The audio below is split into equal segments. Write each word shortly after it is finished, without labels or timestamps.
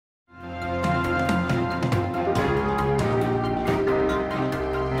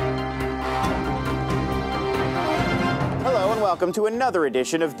welcome to another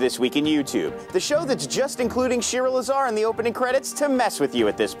edition of This Week in YouTube, the show that's just including Shira Lazar in the opening credits to mess with you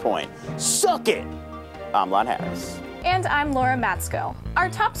at this point. Suck it! I'm Lon Harris. And I'm Laura Matsko. Our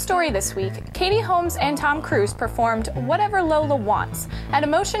top story this week, Katie Holmes and Tom Cruise performed Whatever Lola Wants at a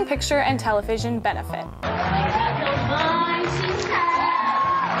motion picture and television benefit.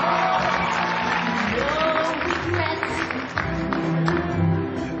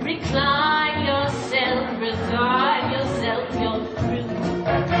 Recline yourself, resign yourself, you're through.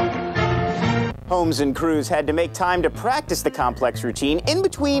 Holmes and Cruise had to make time to practice the complex routine in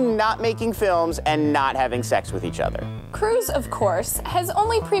between not making films and not having sex with each other. Cruise, of course, has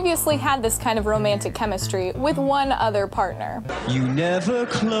only previously had this kind of romantic chemistry with one other partner. You never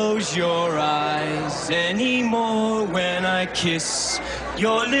close your eyes anymore when I kiss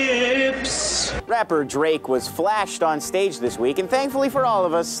your lips. Rapper Drake was flashed on stage this week, and thankfully for all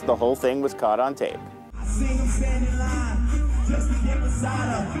of us, the whole thing was caught on tape. I seen him stand in line just to get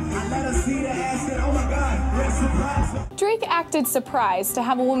beside her. I let her see the ass and oh my God, we're surprised. Drake acted surprised to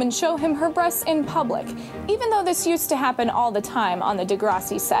have a woman show him her breasts in public, even though this used to happen all the time on the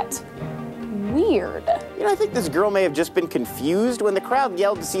Degrassi set. Weird. You know, I think this girl may have just been confused. When the crowd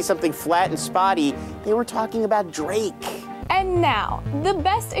yelled to see something flat and spotty, they were talking about Drake. And now, the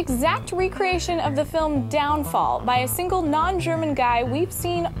best exact recreation of the film Downfall by a single non-German guy we've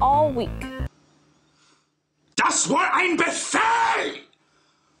seen all week. Das war ein Befehl!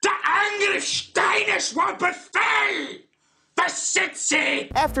 Der Angriff Steines war Befehl! Besitze!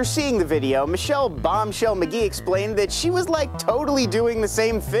 After seeing the video, Michelle Bombshell McGee explained that she was like totally doing the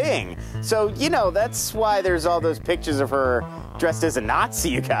same thing. So, you know, that's why there's all those pictures of her dressed as a Nazi,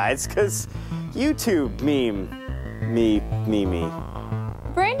 you guys, because YouTube meme. Me.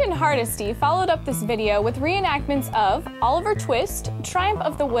 Brandon Hardesty followed up this video with reenactments of Oliver Twist, Triumph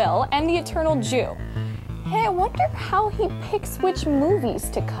of the Will, and The Eternal Jew. Hey, I wonder how he picks which movies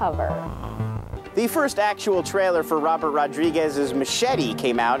to cover. The first actual trailer for Robert Rodriguez's Machete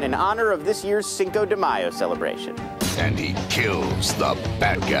came out in honor of this year's Cinco de Mayo celebration. And he kills the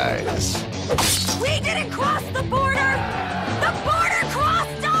bad guys. We didn't cross the border! The border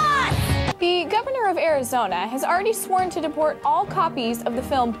crossed us! The governor of Arizona has already sworn to deport all copies of the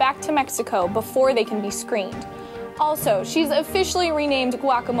film back to Mexico before they can be screened. Also, she's officially renamed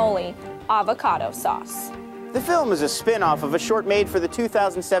guacamole avocado sauce. The film is a spin-off of a short made for the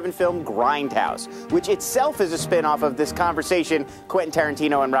 2007 film Grindhouse, which itself is a spin-off of this conversation Quentin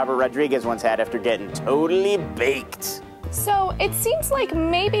Tarantino and Robert Rodriguez once had after getting totally baked. So, it seems like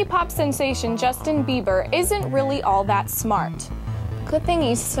maybe pop sensation Justin Bieber isn't really all that smart. Good thing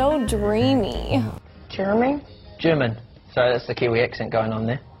he's so dreamy. German? German. So that's the Kiwi accent going on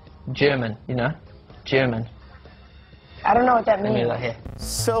there. German, you know? German. I don't know what that means. Here.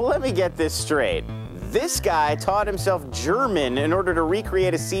 So let me get this straight. This guy taught himself German in order to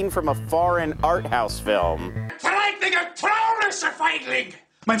recreate a scene from a foreign art house film. Verleidlinge, traumlose Feigling!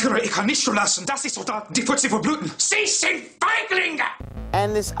 Mein Führer, ich kann nicht zulassen, dass die Soldaten die Putze verbluten. Sie sind Feiglinge!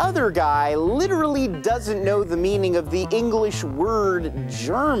 And this other guy literally doesn't know the meaning of the English word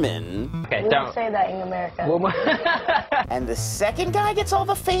German. Okay, we don't say that in America. And the second guy gets all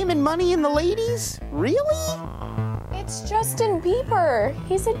the fame and money and the ladies? Really? It's Justin Bieber.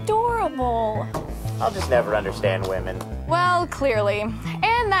 He's adorable. I'll just never understand women. Well, clearly.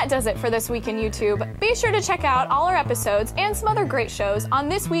 And that does it for This Week in YouTube. Be sure to check out all our episodes and some other great shows on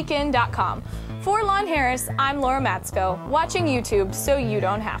thisweekend.com. For Lon Harris, I'm Laura Matsko, watching YouTube so you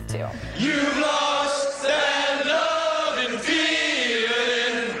don't have to. You've lost that love and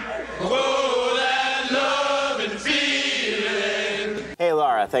feeling. Whoa, that love and feeling. Hey,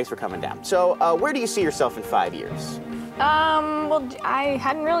 Laura, thanks for coming down. So, where do you see yourself in 5 years? Well, I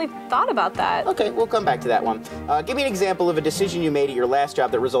hadn't really thought about that. Okay, we'll come back to that one. Give me an example of a decision you made at your last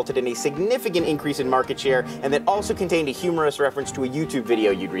job that resulted in a significant increase in market share and that also contained a humorous reference to a YouTube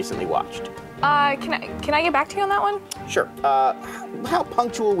video you'd recently watched. Can I get back to you on that one? Sure. How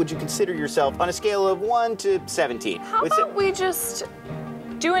punctual would you consider yourself on a scale of 1 to 17? How about we just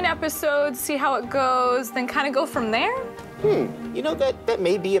do an episode, see how it goes, then kind of go from there? You know, that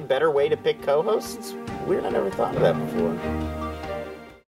may be a better way to pick co-hosts. Weird, I never thought of that before.